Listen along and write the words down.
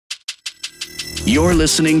You're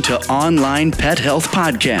listening to Online Pet Health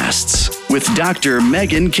Podcasts with Dr.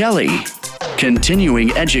 Megan Kelly. Continuing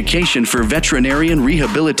education for veterinarian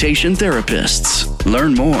rehabilitation therapists.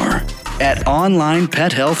 Learn more at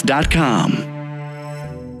onlinepethealth.com.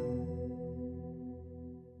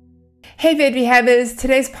 Hey vet rehabbers,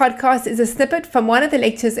 today's podcast is a snippet from one of the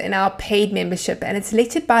lectures in our paid membership, and it's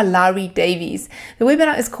lectured by Lowri Davies. The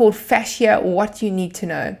webinar is called Fascia, What You Need to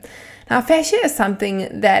Know. Now, fascia is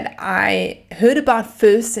something that I heard about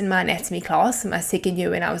first in my anatomy class in my second year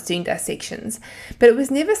when I was doing dissections, but it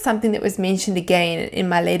was never something that was mentioned again in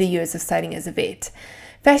my later years of studying as a vet.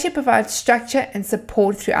 Fascia provides structure and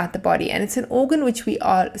support throughout the body, and it's an organ which we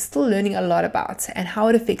are still learning a lot about and how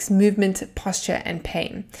it affects movement, posture, and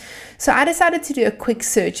pain. So I decided to do a quick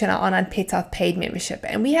search in our Online Pet Health paid membership,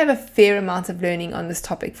 and we have a fair amount of learning on this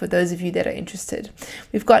topic for those of you that are interested.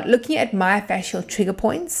 We've got looking at myofascial trigger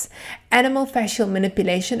points, animal fascial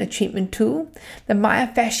manipulation, a treatment tool, the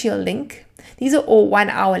myofascial link. These are all 1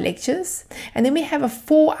 hour lectures, and then we have a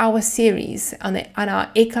 4-hour series on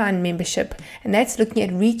our equine membership, and that's looking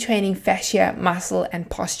at retraining fascia, muscle, and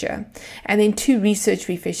posture, and then 2 research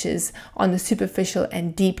refreshers on the superficial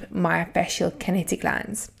and deep myofascial kinetic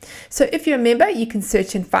lines. So if you're a member, you can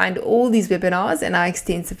search and find all these webinars in our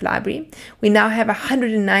extensive library. We now have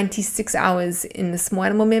 196 hours in the small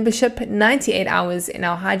animal membership, 98 hours in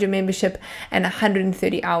our hydro membership, and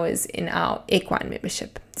 130 hours in our equine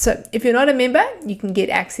membership. So if you're not a member, you can get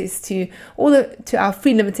access to our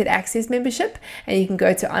free limited access membership, and you can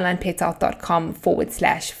go to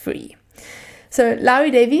onlinepethealth.com/free. So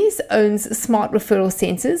Lowri Davies owns Smart Referral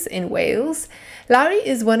Centres in Wales. Lowri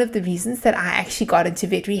is one of the reasons that I actually got into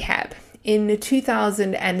vet rehab. In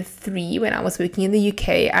 2003, when I was working in the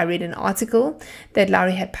UK, I read an article that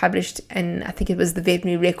Lowri had published, and I think it was the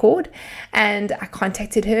Veterinary Record, and I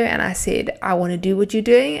contacted her and I said, I want to do what you're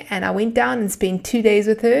doing, and I went down and spent 2 days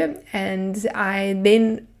with her, and I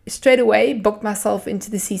then straight away booked myself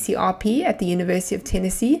into the CCRP at the University of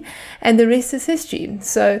Tennessee, and the rest is history.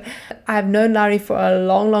 So I've known Lowri for a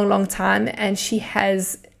long time, and she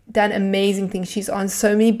has done amazing things. She's on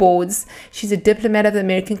so many boards. She's a diplomat of the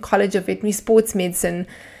American College of Veterinary Sports Medicine.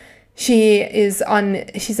 She's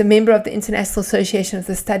a member of the International Association of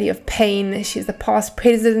the Study of Pain. She's the past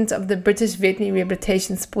president of the British Veterinary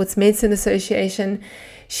Rehabilitation Sports Medicine Association.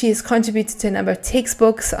 She has contributed to a number of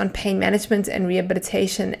textbooks on pain management and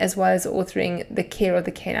rehabilitation, as well as authoring The Care of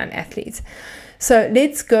the Canine Athlete. So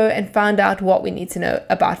let's go and find out what we need to know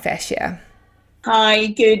about fascia. Hi,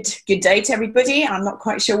 good day to everybody. I'm not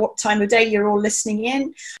quite sure what time of day you're all listening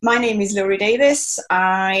in. My name is Lowri Davies.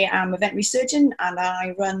 I am a veterinary surgeon, and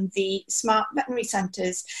I run the Smart Veterinary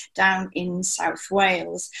Centres down in South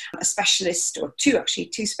Wales, a specialist, or two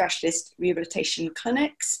specialist rehabilitation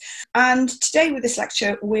clinics. And today with this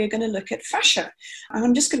lecture, we're going to look at fascia. And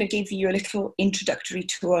I'm just going to give you a little introductory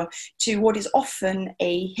tour to what is often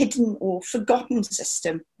a hidden or forgotten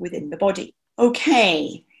system within the body.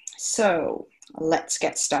 Okay, so let's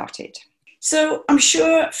get started. So I'm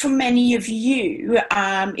sure for many of you,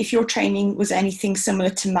 if your training was anything similar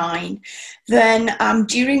to mine, then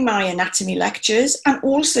during my anatomy lectures and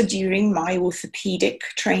also during my orthopedic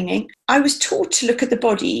training, I was taught to look at the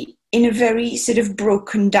body in a very sort of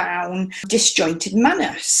broken down, disjointed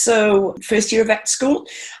manner. So first year of vet school,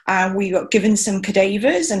 we got given some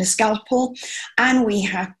cadavers and a scalpel, and we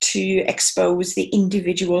had to expose the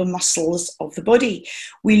individual muscles of the body.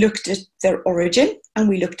 We looked at their origin, and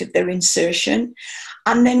we looked at their insertion,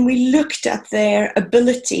 and then we looked at their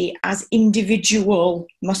ability as individual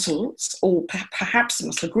muscles, or perhaps a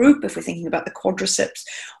muscle group, if we're thinking about the quadriceps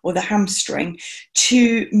or the hamstring,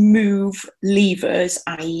 to move levers,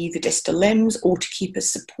 i.e. the distal limbs, or to keep us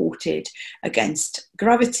supported against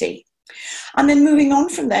gravity. And then moving on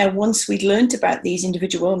from there, once we'd learned about these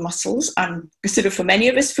individual muscles, and sort of for many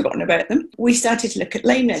of us forgotten about them, we started to look at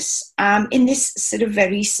lameness in this sort of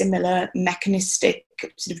very similar mechanistic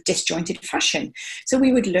sort of disjointed fashion. So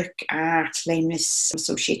we would look at lameness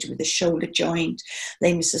associated with the shoulder joint,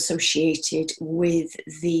 lameness associated with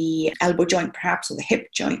the elbow joint perhaps, or the hip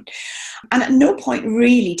joint. And at no point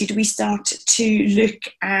really did we start to look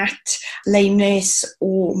at lameness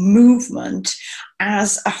or movement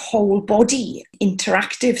as a whole body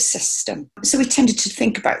interactive system. So we tended to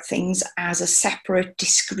think about things as a separate,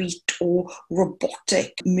 discrete or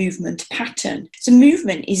robotic movement pattern. So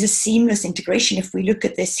movement is a seamless integration. If we look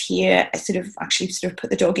at this here, I sort of put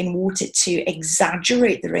the dog in water to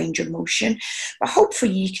exaggerate the range of motion, but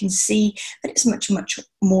hopefully you can see that it's much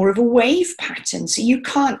more of a wave pattern. So you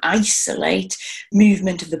can't isolate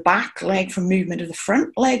movement of the back leg from movement of the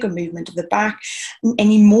front leg or movement of the back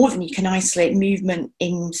any more than you can isolate movement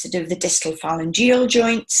in sort of the distal phalangeal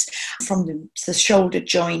joints from the shoulder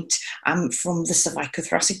joint, from the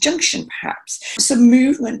cervicothoracic junction perhaps. So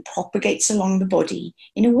movement propagates along the body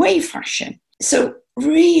in a wave fashion. So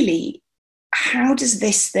really, how does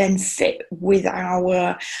this then fit with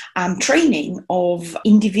our training of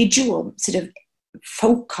individual sort of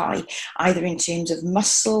foci, either in terms of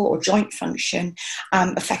muscle or joint function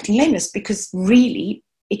affecting lameness? Because really,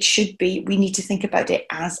 it should be, we need to think about it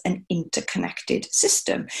as an interconnected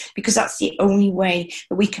system, because that's the only way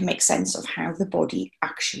that we can make sense of how the body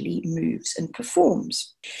actually moves and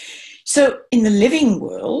performs. So in the living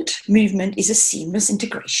world, movement is a seamless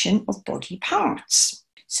integration of body parts.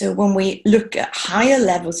 So when we look at higher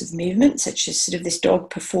levels of movement, such as sort of this dog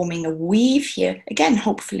performing a weave here, again,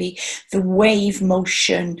 hopefully the wave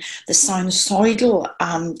motion, the sinusoidal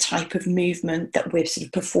type of movement that we're sort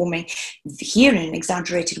of performing here in an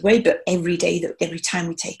exaggerated way, but every time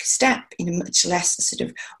we take a step in a much less sort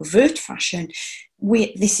of overt fashion,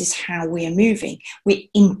 this is how we are moving. We're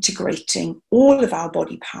integrating all of our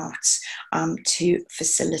body parts to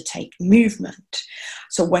facilitate movement.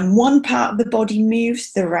 So when one part of the body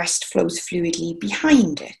moves, the rest flows fluidly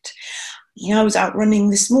behind it. You know, I was out running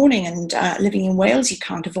this morning, and living in Wales, you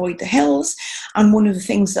can't avoid the hills. And one of the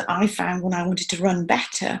things that I found when I wanted to run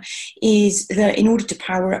better is that in order to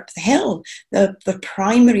power up the hill, the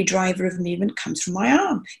primary driver of movement comes from my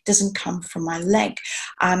arm. It doesn't come from my leg.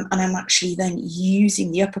 And I'm actually then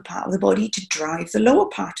using the upper part of the body to drive the lower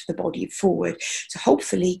part of the body forward. So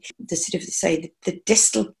hopefully the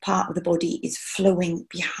distal part of the body is flowing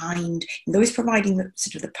behind, and those providing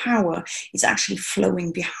the power is actually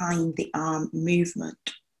flowing behind the arm movement.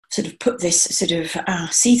 Sort of put this sort of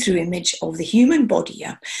see-through image of the human body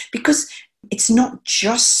up, because it's not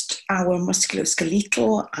just our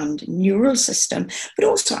musculoskeletal and neural system, but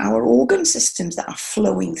also our organ systems that are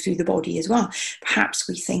flowing through the body as well. Perhaps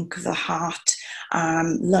we think of the heart,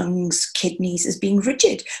 lungs, kidneys as being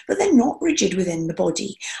rigid, but they're not rigid within the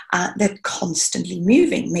body. They're constantly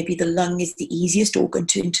moving. Maybe the lung is the easiest organ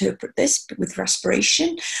to interpret this, but with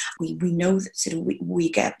respiration, we know that sort of we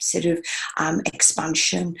get sort of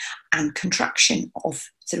expansion and contraction of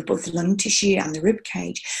sort of both the lung tissue and the rib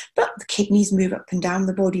cage, but the kidneys move up and down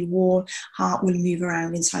the body wall, heart will move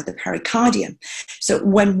around inside the pericardium. So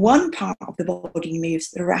when one part of the body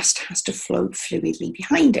moves, the rest has to flow fluidly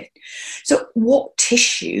behind it. So what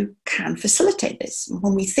tissue can facilitate this?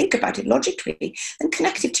 When we think about it logically, then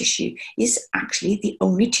connective tissue is actually the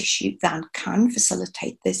only tissue that can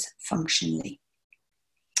facilitate this functionally.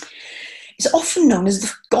 It's often known as the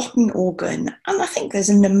forgotten organ, and I think there's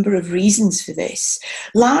a number of reasons for this.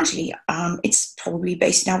 Largely, it's probably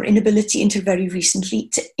based on our inability until very recently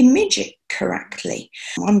to image it correctly.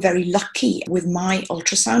 I'm very lucky with my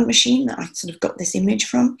ultrasound machine that I sort of got this image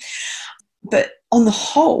from. But on the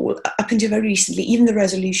whole, up until very recently, even the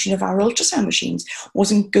resolution of our ultrasound machines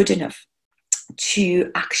wasn't good enough to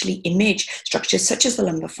actually image structures such as the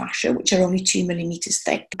lumbar fascia, which are only 2 millimeters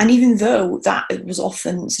thick. And even though that was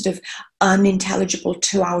often sort of unintelligible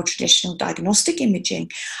to our traditional diagnostic imaging,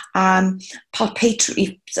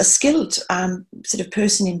 palpatory, a skilled sort of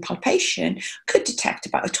person in palpation could detect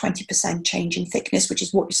about a 20% change in thickness, which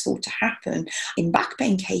is what is thought to happen in back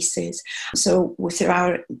pain cases. So with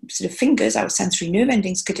our sort of fingers, our sensory nerve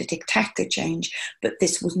endings could detect the change, but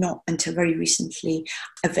this was not until very recently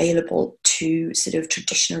available to sort of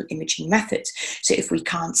traditional imaging methods. So if we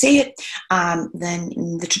can't see it, then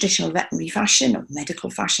in the traditional veterinary fashion, or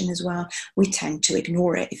medical fashion as well, we tend to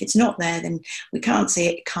ignore it. If it's not there, then we can't see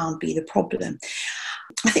it, it can't be the problem.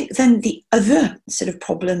 I think then the other sort of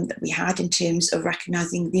problem that we had in terms of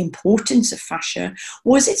recognizing the importance of fascia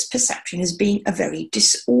was its perception as being a very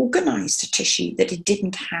disorganized tissue, that it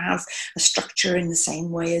didn't have a structure in the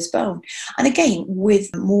same way as bone. And again,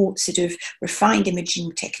 with more sort of refined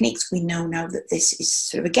imaging techniques, we know now that this is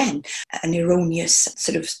sort of, again, an erroneous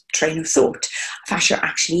sort of train of thought. Fascia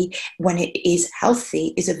actually, when it is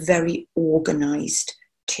healthy, is a very organized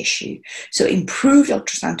tissue. So improved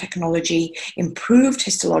ultrasound technology, improved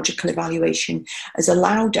histological evaluation has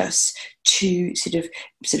allowed us to sort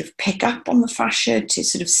of pick up on the fascia, to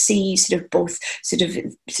sort of see both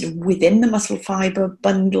within the muscle fiber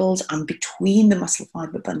bundles and between the muscle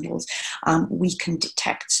fiber bundles. We can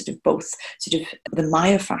detect both the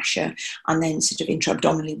myofascia, and then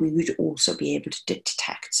intra-abdominally we would also be able to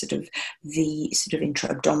detect the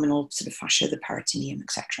intra-abdominal fascia, the peritoneum,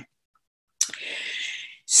 etc.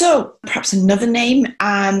 So perhaps another name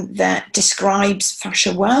that describes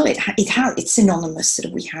fascia well, it's synonymous.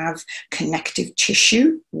 We have connective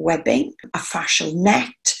tissue, webbing, a fascial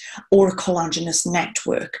net, or a collagenous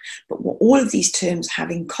network. But what all of these terms have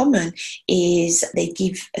in common is they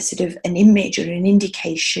give an image or an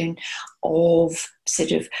indication of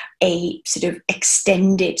a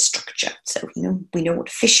extended structure. So we know what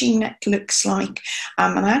a fishing net looks like,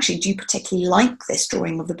 and I actually do particularly like this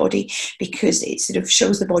drawing of the body because it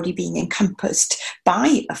shows the body being encompassed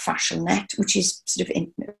by a fascial net, which is a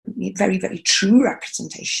very, very true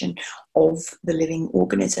representation of the living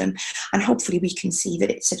organism. And hopefully we can see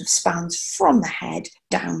that it spans from the head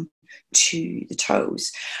down to the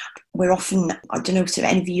toes. We're often, I don't know if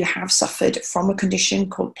any of you have suffered from a condition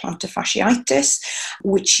called plantar fasciitis,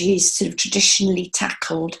 which is traditionally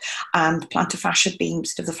tackled, plantar fascia being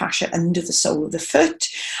the fascia under the sole of the foot.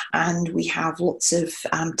 And we have lots of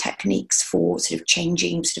techniques for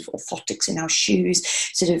changing orthotics in our shoes,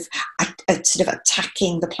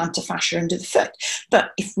 attacking the plantar fascia under the foot.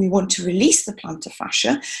 But if we want to release the plantar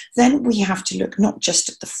fascia, then we have to look not just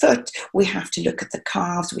at the foot, we have to look at the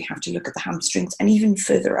calves, we have to look at the hamstrings, and even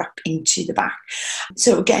further up into the back.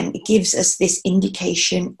 So again, it gives us this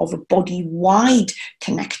indication of a body-wide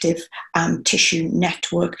connective tissue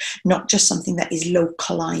network, not just something that is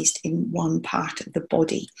localized in one part of the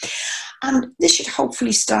body. And this should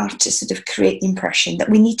hopefully start to create the impression that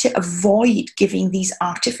we need to avoid giving these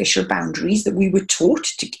artificial boundaries that we were taught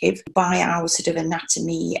to give by our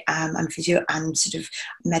anatomy and physio and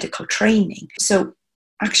medical training. So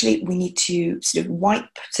actually, we need to wipe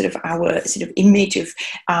our image of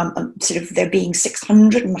there being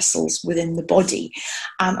 600 muscles within the body,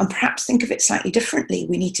 and perhaps think of it slightly differently.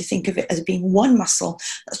 We need to think of it as being one muscle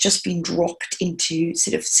that's just been dropped into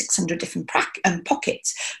 600 different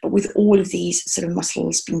pockets, but with all of these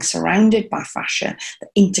muscles being surrounded by fascia that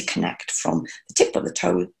interconnect from the tip of the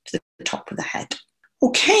toe to the top of the head.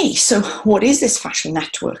 Okay, so what is this fascial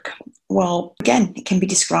network? Well, again, it can be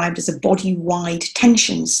described as a body-wide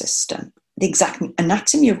tension system, the exact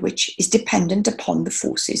anatomy of which is dependent upon the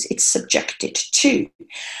forces it's subjected to.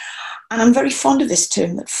 And I'm very fond of this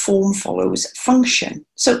term that form follows function.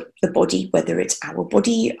 So the body, whether it's our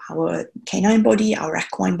body, our canine body, our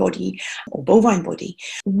equine body, or bovine body,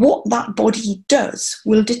 what that body does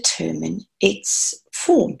will determine its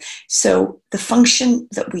form. So the function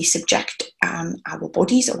that we subject our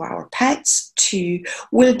bodies or our pets to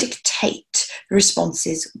will dictate the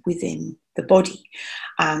responses within the body.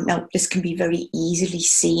 Now, this can be very easily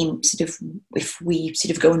seen if we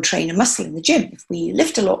go and train a muscle in the gym. If we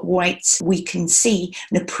lift a lot of weights, we can see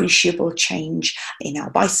an appreciable change in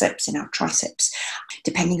our biceps, in our triceps.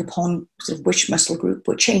 Depending upon which muscle group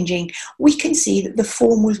we're changing, we can see that the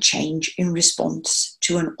form will change in response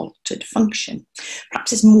to an altered function.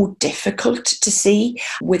 Perhaps it's more difficult to see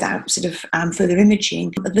without further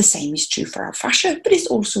imaging, but the same is true for our fascia, but it's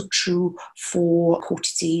also true for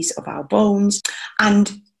cortices of our bones.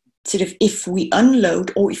 And if we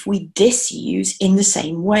unload or if we disuse in the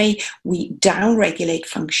same way, we downregulate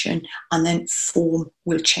function and then form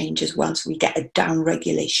will change as well. So we get a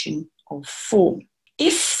downregulation of form.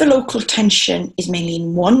 If the local tension is mainly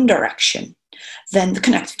in one direction, then the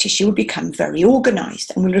connective tissue will become very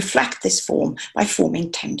organized and will reflect this form by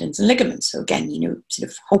forming tendons and ligaments. So again,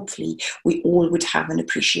 hopefully we all would have an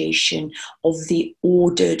appreciation of the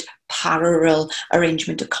ordered parallel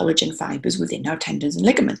arrangement of collagen fibers within our tendons and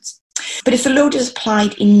ligaments. But if the load is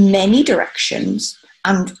applied in many directions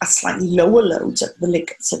and at slightly lower loads at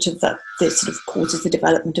that causes the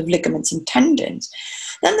development of ligaments and tendons,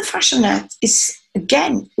 then the fascial net is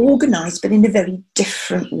again organized, but in a very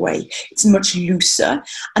different way. It's much looser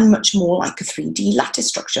and much more like a 3D lattice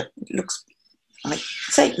structure. It looks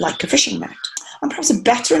like a fishing net. And perhaps a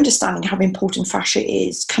better understanding how important fascia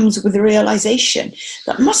is comes with the realization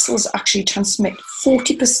that muscles actually transmit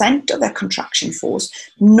 40% of their contraction force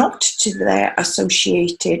not to their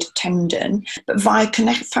associated tendon, but via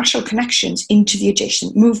fascial connections into the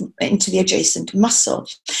adjacent movement, into the adjacent muscle.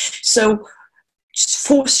 So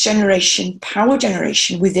force generation, power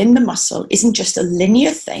generation within the muscle isn't just a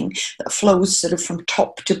linear thing that flows from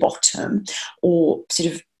top to bottom or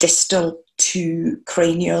distal to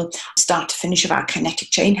cranial, start to finish of our kinetic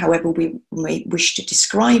chain, however we may wish to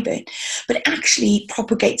describe it. But it actually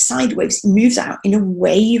propagates sideways, moves out in a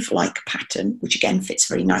wave-like pattern, which again fits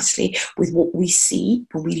very nicely with what we see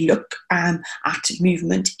when we look at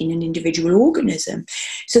movement in an individual organism.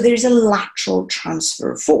 So there is a lateral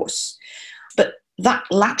transfer of force. But that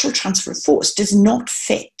lateral transfer of force does not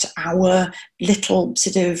fit our little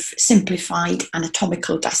sort of simplified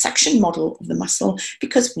anatomical dissection model of the muscle,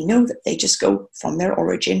 because we know that they just go from their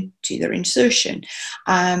origin to their insertion.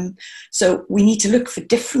 So we need to look for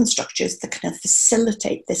different structures that can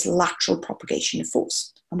facilitate this lateral propagation of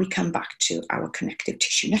force. And we come back to our connective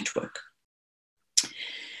tissue network.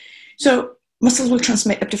 So muscles will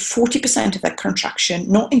transmit up to 40% of their contraction,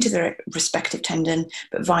 not into their respective tendon,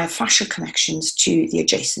 but via fascial connections to the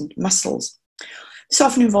adjacent muscles. This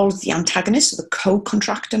often involves the antagonist, or the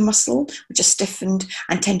co-contractor muscle, which are stiffened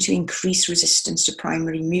and tend to increase resistance to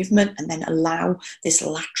primary movement and then allow this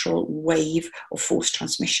lateral wave of force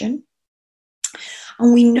transmission.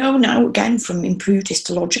 And we know now, again, from improved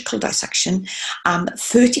histological dissection,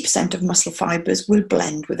 30% of muscle fibres will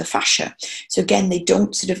blend with the fascia. So again, they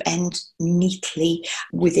don't sort of end neatly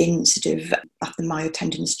within sort of at the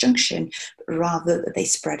myotendinous junction, but rather that they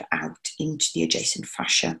spread out into the adjacent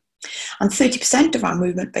fascia. And 30% of our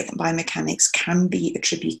movement biomechanics can be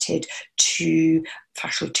attributed to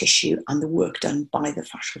fascial tissue and the work done by the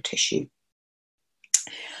fascial tissue.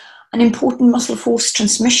 An important muscle force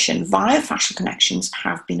transmission via fascial connections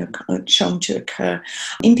have been shown to occur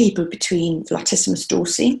in people between the latissimus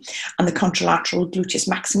dorsi and the contralateral gluteus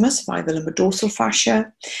maximus via the lumbodorsal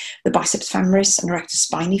fascia, the biceps femoris and erector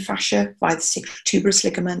spinae fascia via the sacrotuberous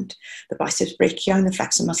ligament, the biceps brachii and the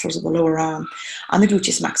flexor muscles of the lower arm, and the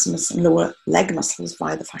gluteus maximus and lower leg muscles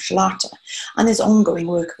via the fascia lata. And there's ongoing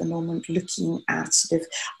work at the moment looking at sort of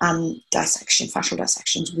fascial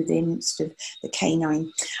dissections within sort of the canine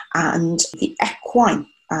and the equine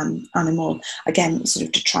animal, again, sort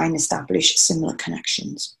of to try and establish similar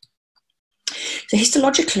connections. So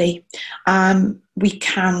histologically, we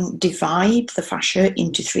can divide the fascia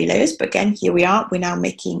into 3 layers, but again, here we are, we're now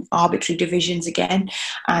making arbitrary divisions again,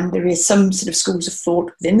 and there is some sort of schools of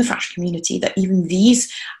thought within the fascia community that even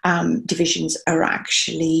these divisions are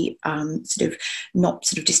actually sort of not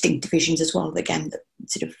sort of distinct divisions as well. Again, that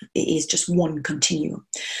sort of it is just one continuum.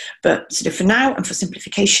 But sort of for now and for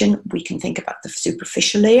simplification, we can think about the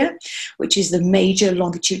superficial layer, which is the major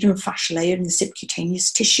longitudinal fascial layer in the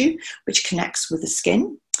subcutaneous tissue, which connects with the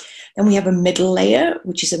skin. Then we have a middle layer,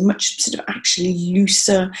 which is a much sort of actually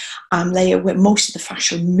looser layer where most of the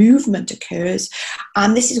fascial movement occurs.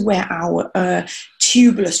 And this is where our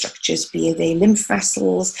tubular structures, be they lymph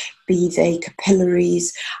vessels, be they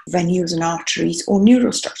capillaries, venules and arteries, or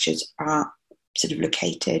neural structures are sort of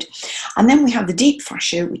located. And then we have the deep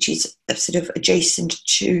fascia, which is sort of adjacent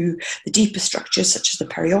to the deeper structures such as the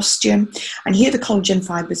periosteum. And here the collagen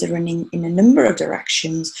fibers are running in a number of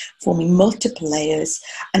directions, forming multiple layers,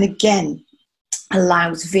 and again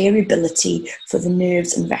allows variability for the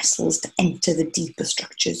nerves and vessels to enter the deeper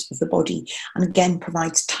structures of the body, and again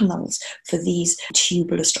provides tunnels for these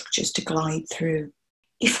tubular structures to glide through.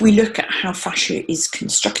 If we look at how fascia is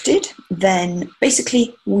constructed, then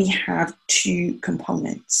basically we have 2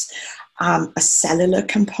 components, a cellular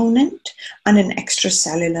component and an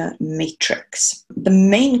extracellular matrix. The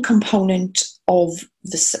main component of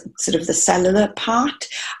the sort of the cellular part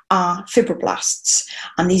are fibroblasts,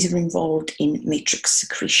 and these are involved in matrix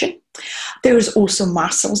secretion. There is also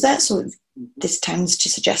mast cells there, so this tends to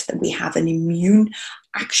suggest that we have an immune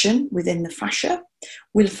action within the fascia.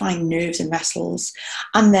 We'll find nerves and vessels,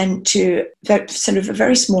 and then to sort of a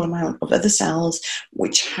very small amount of other cells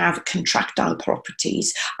which have contractile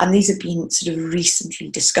properties, and these have been sort of recently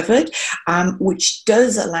discovered, which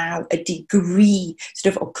does allow a degree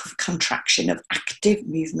sort of contraction of active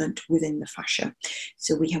movement within the fascia.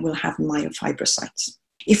 So we will have myofibrocytes.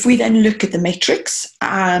 If we then look at the matrix,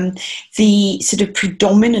 the sort of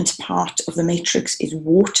predominant part of the matrix is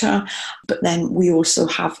water, but then we also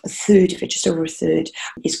have a third of it, just over a third,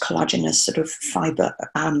 is collagenous sort of fibre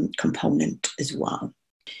component as well.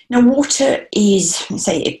 Now, water is,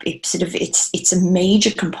 it's a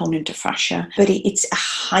major component of fascia, but it's a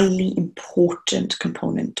highly important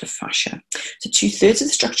component of fascia. So 2/3 of the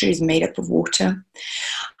structure is made up of water.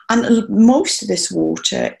 And most of this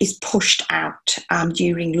water is pushed out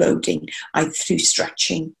during loading, either through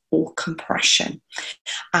stretching or compression,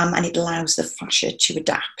 and it allows the fascia to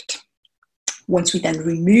adapt. Once we then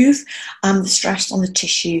remove the stress on the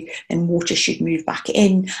tissue, then water should move back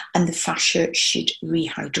in and the fascia should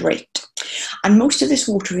rehydrate. And most of this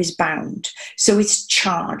water is bound, so it's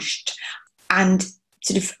charged. And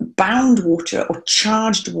sort of bound water or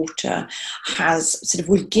charged water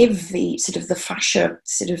will give the fascia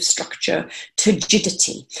sort of structure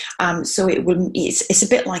turgidity. So it's a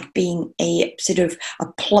bit like being a sort of a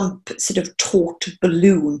plump sort of taut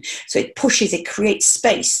balloon. So it creates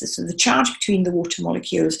space. So the charge between the water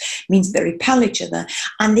molecules means they repel each other,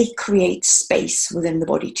 and they create space within the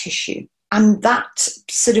body tissue. And that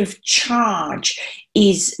sort of charge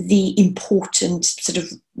is the important sort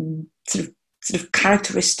of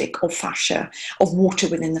characteristic of fascia, of water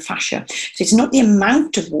within the fascia. So it's not the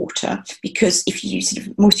amount of water, because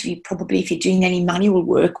most of you probably, if you're doing any manual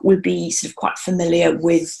work, will be sort of quite familiar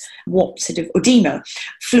with what sort of edema,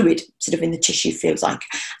 fluid sort of in the tissue feels like.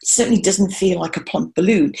 It certainly doesn't feel like a plump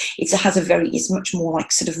balloon. It's much more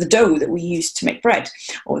like sort of the dough that we use to make bread,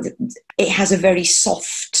 it has a very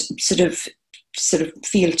soft sort of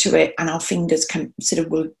feel to it, and our fingers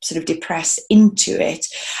will depress into it,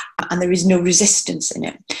 and there is no resistance in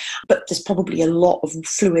it, but there's probably a lot of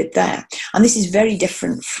fluid there. And this is very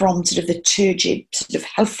different from sort of the turgid sort of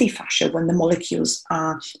healthy fascia, when the molecules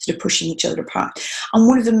are sort of pushing each other apart. And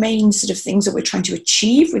one of the main sort of things that we're trying to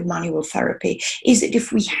achieve with manual therapy is that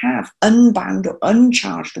if we have unbound or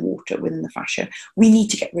uncharged water within the fascia, we need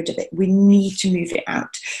to get rid of it. We need to move it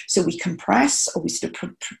out. So we compress, or we sort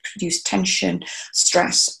of produce tension,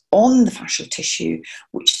 stress on the fascial tissue,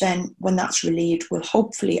 which then, when that's relieved, will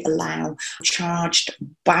hopefully allow charged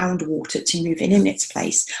bound water to move in its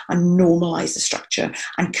place and normalize the structure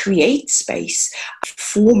and create space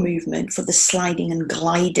for movement, for the sliding and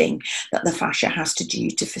gliding that the fascia has to do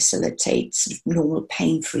to facilitate sort of normal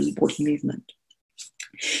pain-free body movement.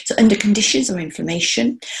 So under conditions of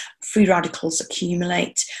inflammation, free radicals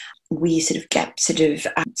accumulate. We sort of get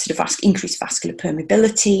increased vascular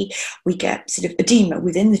permeability. We get sort of edema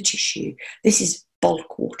within the tissue. This is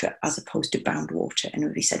bulk water as opposed to bound water. And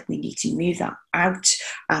we said we need to move that out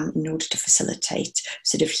in order to facilitate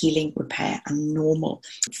sort of healing, repair, and normal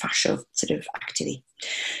fascial sort of activity.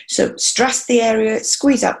 So stress the area,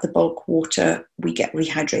 squeeze out the bulk water. We get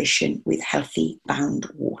rehydration with healthy bound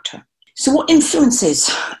water. So what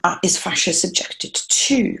influences is fascia subjected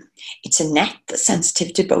to? It's a net that's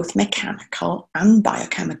sensitive to both mechanical and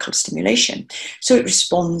biochemical stimulation. So it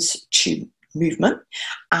responds to movement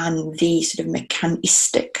and the sort of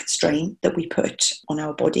mechanistic strain that we put on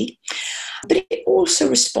our body. But it also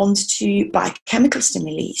responds to biochemical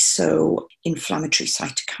stimuli, so inflammatory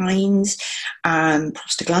cytokines,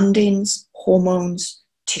 prostaglandins, hormones,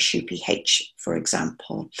 tissue pH, for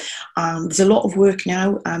example. There's a lot of work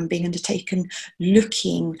now being undertaken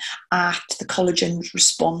looking at the collagen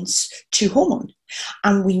response to hormone.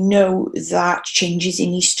 And we know that changes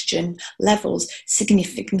in estrogen levels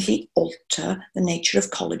significantly alter the nature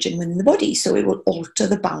of collagen within the body. So it will alter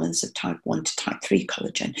the balance of type 1 to type 3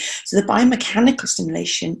 collagen. So the biomechanical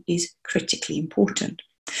stimulation is critically important.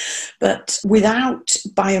 But without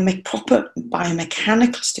proper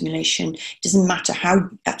biomechanical stimulation, it doesn't matter how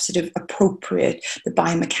sort of appropriate the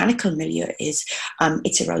biomechanical milieu is,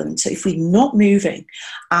 it's irrelevant. So if we're not moving,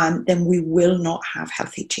 then we will not have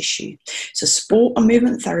healthy tissue. So sport and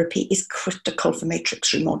movement therapy is critical for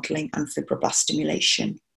matrix remodeling and fibroblast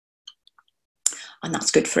stimulation. And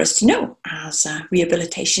that's good for us to know as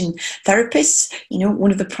rehabilitation therapists. You know,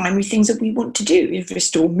 one of the primary things that we want to do is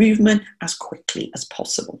restore movement as quickly as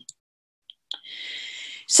possible.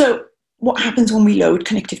 So what happens when we load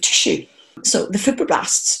connective tissue? So the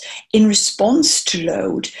fibroblasts, in response to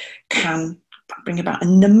load, can bring about a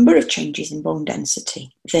number of changes in bone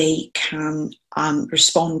density. They can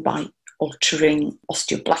respond by altering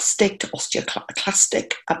osteoblastic to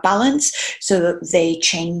osteoclastic balance, so that they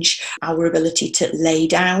change our ability to lay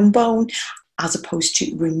down bone as opposed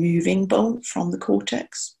to removing bone from the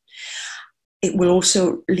cortex. It will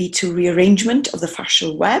also lead to rearrangement of the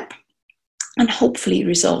fascial web and hopefully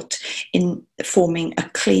result in forming a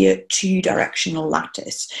clear two-directional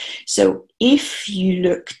lattice. So if you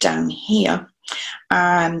look down here,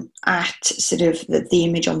 at sort of the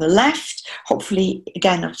image on the left, hopefully,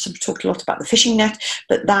 again, I've sort of talked a lot about the fishing net,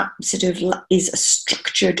 but that sort of is a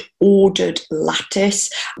structured, ordered lattice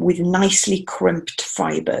with nicely crimped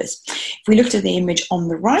fibres. If we looked at the image on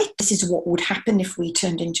the right, this is what would happen if we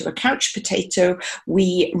turned into a couch potato.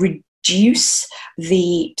 We reduce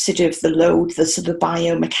the sort of the load, the sort of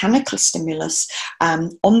biomechanical stimulus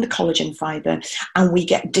on the collagen fibre, and we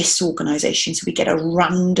get disorganization. So we get a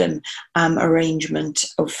random arrangement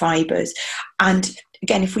of fibres. And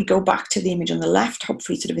again, if we go back to the image on the left,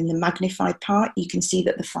 hopefully sort of in the magnified part, you can see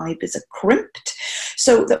that the fibres are crimped.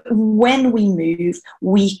 So that when we move,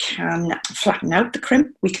 we can flatten out the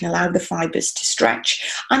crimp, we can allow the fibres to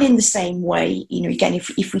stretch. And in the same way, you know, again,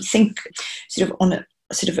 if we think sort of on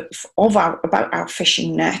about our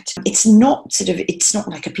fishing net. It's not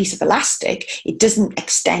like a piece of elastic. It doesn't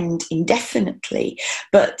extend indefinitely.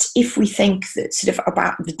 But if we think that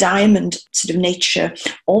about the diamond nature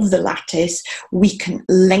of the lattice, we can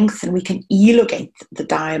lengthen, we can elongate the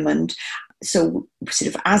diamond. So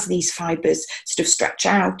as these fibres stretch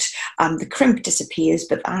out, the crimp disappears,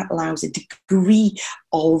 but that allows a degree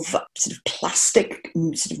of plastic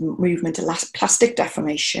movement, plastic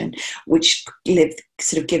deformation, which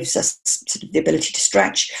gives us the ability to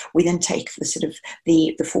stretch. We then take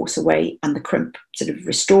the force away, and the crimp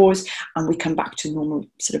restores, and we come back to normal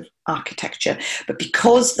architecture. But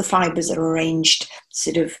because the fibres are arranged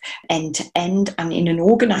end to end and in an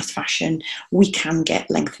organised fashion, we can get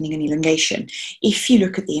lengthening and elongation. If you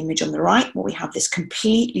look at the image on the right, where we have this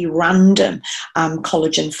completely random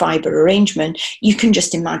collagen fibre arrangement, you can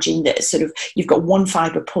just imagine that you've got one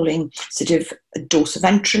fibre pulling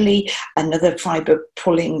dorsoventrally, another fibre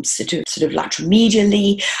pulling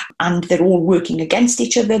lateromedially, and they're all working against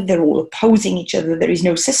each other, they're all opposing each other, there is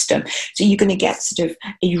no system. So you're going to get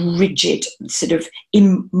a rigid,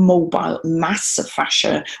 immobile mass of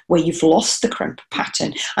fascia where you've lost the crimp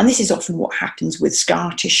pattern. And this is often what happens with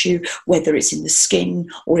scar tissue, whether it's in the skin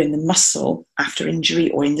or in the muscle after injury,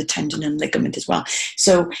 or in the tendon and ligament as well.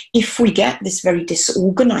 So if we get this very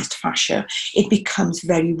disorganized fascia, it becomes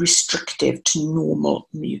very restrictive to normal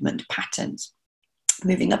movement patterns.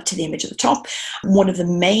 Moving up to the image at the top, one of the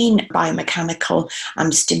main biomechanical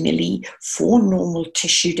stimuli for normal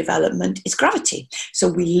tissue development is gravity. So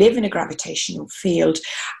we live in a gravitational field,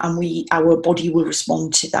 and our body will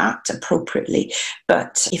respond to that appropriately.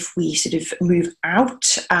 But if we move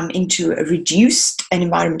out into an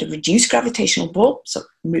environment of reduced gravitational pull, so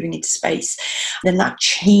moving into space, then that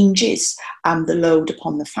changes the load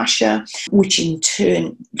upon the fascia, which in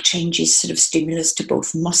turn changes stimulus to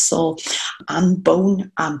both muscle and bone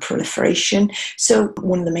proliferation. So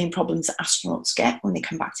one of the main problems that astronauts get when they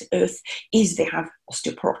come back to Earth is they have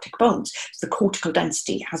osteoporotic bones. So the cortical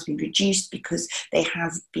density has been reduced because they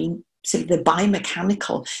have been the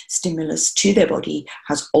biomechanical stimulus to their body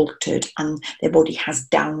has altered, and their body has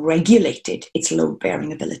down-regulated its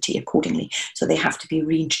load-bearing ability accordingly. So they have to be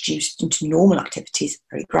reintroduced into normal activities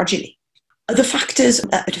very gradually. Other factors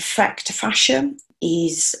that affect fascia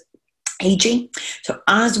is aging. So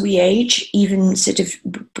as we age, even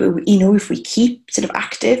if we keep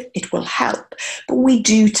active, it will help. But we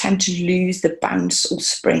do tend to lose the bounce or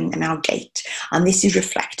spring in our gait, and this is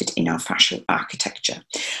reflected in our fascial architecture.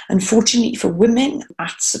 Unfortunately for women,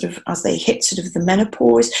 as they hit the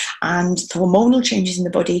menopause and the hormonal changes in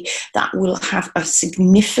the body, that will have a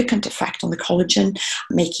significant effect on the collagen,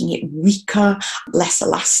 making it weaker, less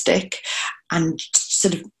elastic, and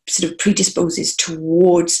predisposes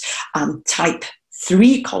towards type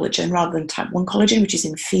 3 collagen rather than type 1 collagen, which is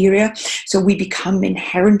inferior. So we become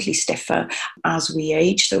inherently stiffer as we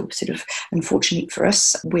age. So unfortunately for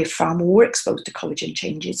us, we're far more exposed to collagen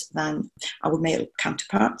changes than our male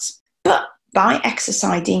counterparts. But by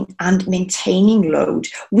exercising and maintaining load,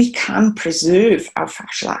 we can preserve our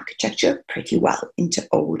fascial architecture pretty well into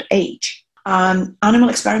old age. Animal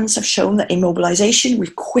experiments have shown that immobilization will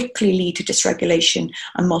quickly lead to dysregulation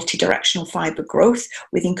and multidirectional fiber growth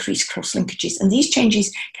with increased cross-linkages. And these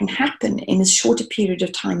changes can happen in as short a period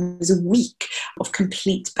of time as a week of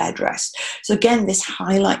complete bed rest. So again, this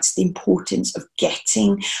highlights the importance of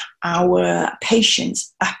getting our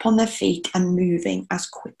patients up on their feet and moving as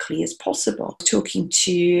quickly as possible. Talking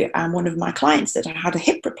to one of my clients that had a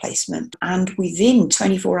hip replacement, and within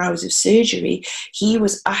 24 hours of surgery, he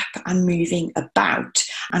was up and moving about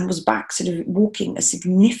and was back walking a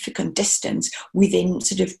significant distance within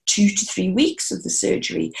 2 to 3 weeks of the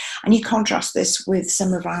surgery. And you contrast this with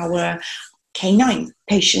some of our canine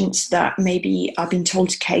patients that maybe are being told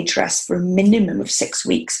to cage rest for a minimum of 6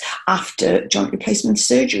 weeks after joint replacement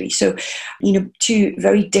surgery. So, two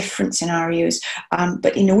very different scenarios.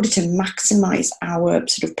 But in order to maximize our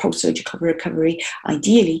post-surgical recovery,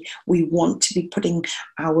 ideally, we want to be putting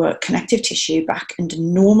our connective tissue back into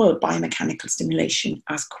normal biomechanical stimulation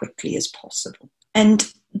as quickly as possible.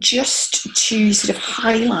 And just to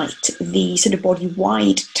highlight the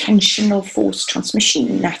body-wide tensional force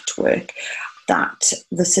transmission network that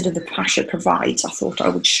the fascia provides, I thought I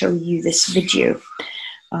would show you this video.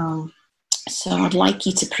 So I'd like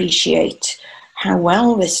you to appreciate how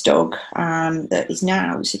well this dog that is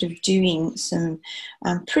now doing some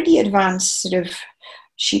pretty advanced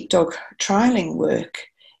sheepdog trialing work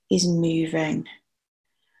is moving.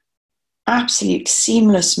 Absolute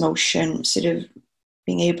seamless motion,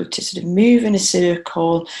 being able to sort of move in a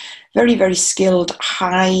circle, very, very skilled,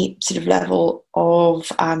 high sort of level of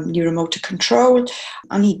neuromotor control,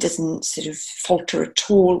 and he doesn't sort of falter at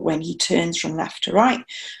all when he turns from left to right.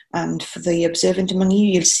 And for the observant among you,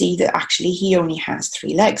 you'll see that actually he only has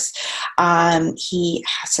 3 legs. He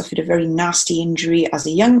has suffered a very nasty injury as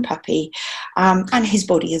a young puppy, and his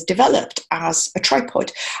body has developed as a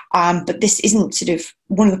tripod. But this isn't sort of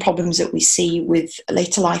one of the problems that we see with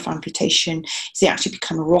later life amputation, is they actually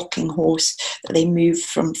become a rocking horse, that they move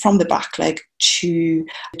from the back leg to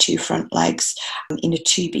the 2 front legs in a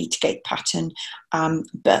 2-beat gait pattern.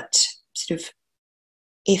 But sort of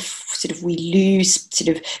if sort of we lose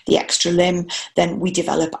sort of the extra limb, then we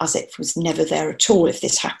develop as if it was never there at all, if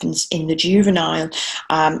this happens in the juvenile.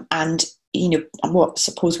 And, you know, what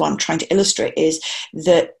I'm trying to illustrate is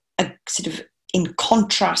that a sort of in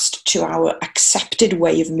contrast to our accepted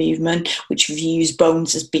way of movement, which views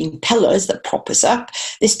bones as being pillars that prop us up,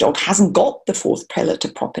 this dog hasn't got the 4th pillar to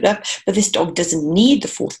prop it up, but this dog doesn't need the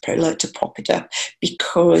 4th pillar to prop it up,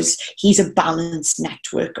 because he's a balanced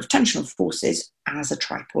network of tensional forces as a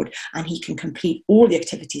tripod, and he can complete all the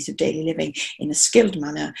activities of daily living in a skilled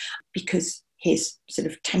manner, because his sort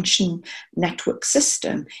of tension network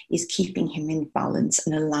system is keeping him in balance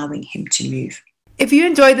and allowing him to move. If you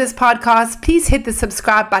enjoyed this podcast, please hit the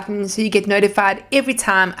subscribe button so you get notified every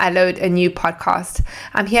time I load a new podcast.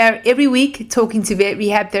 I'm here every week talking to vet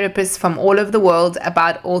rehab therapists from all over the world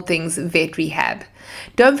about all things vet rehab.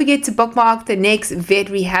 Don't forget to bookmark the next Vet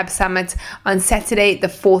Rehab Summit on Saturday, the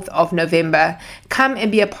 4th of November. Come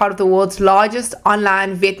and be a part of the world's largest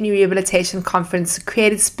online veterinary rehabilitation conference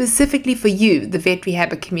created specifically for you, the vet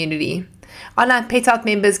rehabber community. Onlinepethealth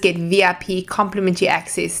members get VIP complimentary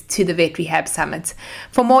access to the Vet Rehab Summit.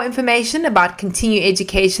 For more information about continuing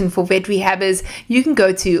education for vet rehabbers, you can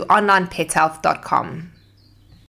go to onlinepethealth.com.